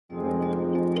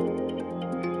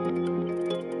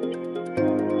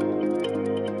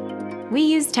We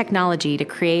use technology to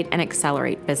create and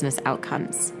accelerate business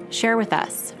outcomes. Share with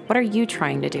us, what are you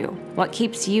trying to do? What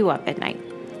keeps you up at night?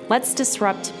 Let's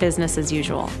disrupt business as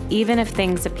usual, even if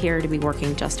things appear to be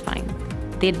working just fine.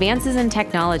 The advances in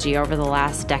technology over the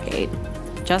last decade,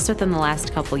 just within the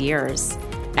last couple years,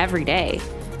 every day,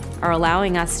 are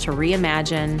allowing us to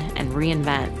reimagine and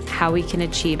reinvent how we can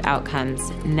achieve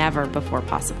outcomes never before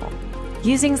possible.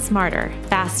 Using smarter,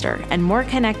 faster, and more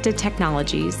connected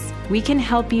technologies, we can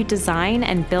help you design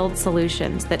and build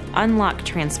solutions that unlock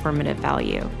transformative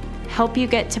value, help you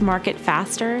get to market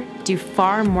faster, do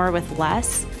far more with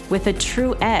less, with a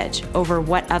true edge over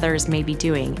what others may be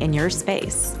doing in your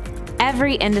space.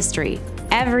 Every industry,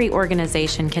 every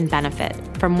organization can benefit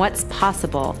from what's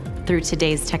possible through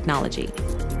today's technology.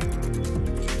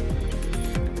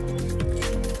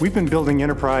 We've been building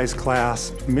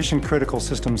enterprise-class, mission-critical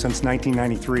systems since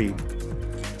 1993.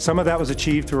 Some of that was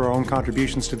achieved through our own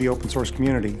contributions to the open source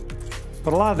community,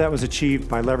 but a lot of that was achieved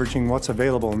by leveraging what's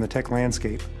available in the tech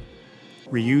landscape.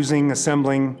 Reusing,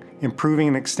 assembling, improving,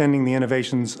 and extending the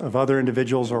innovations of other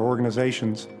individuals or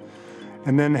organizations,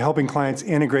 and then helping clients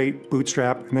integrate,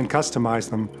 bootstrap, and then customize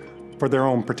them for their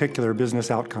own particular business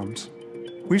outcomes.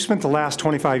 We've spent the last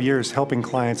 25 years helping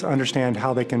clients understand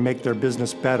how they can make their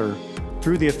business better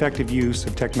through the effective use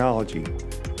of technology,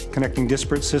 connecting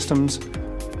disparate systems,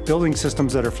 building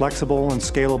systems that are flexible and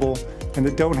scalable and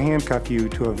that don't handcuff you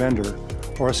to a vendor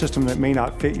or a system that may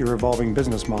not fit your evolving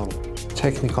business model.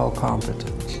 Technical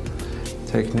competence,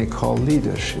 technical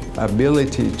leadership,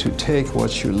 ability to take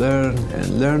what you learn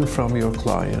and learn from your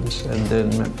clients and then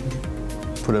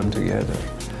put them together.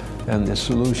 And the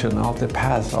solution of the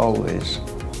path always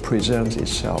presents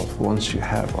itself once you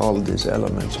have all these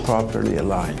elements properly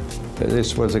aligned.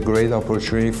 This was a great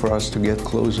opportunity for us to get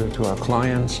closer to our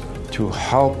clients, to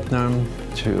help them,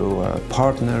 to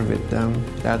partner with them.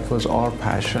 That was our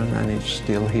passion, and it's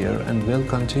still here and will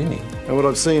continue. And what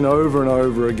I've seen over and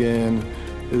over again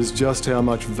is just how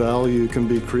much value can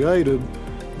be created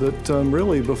that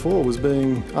really before was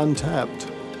being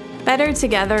untapped. Better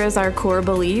together is our core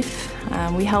belief.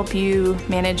 We help you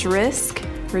manage risk,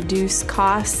 reduce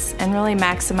costs, and really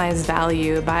maximize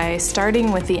value by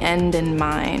starting with the end in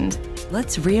mind.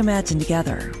 Let's reimagine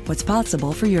together what's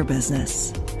possible for your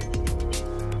business.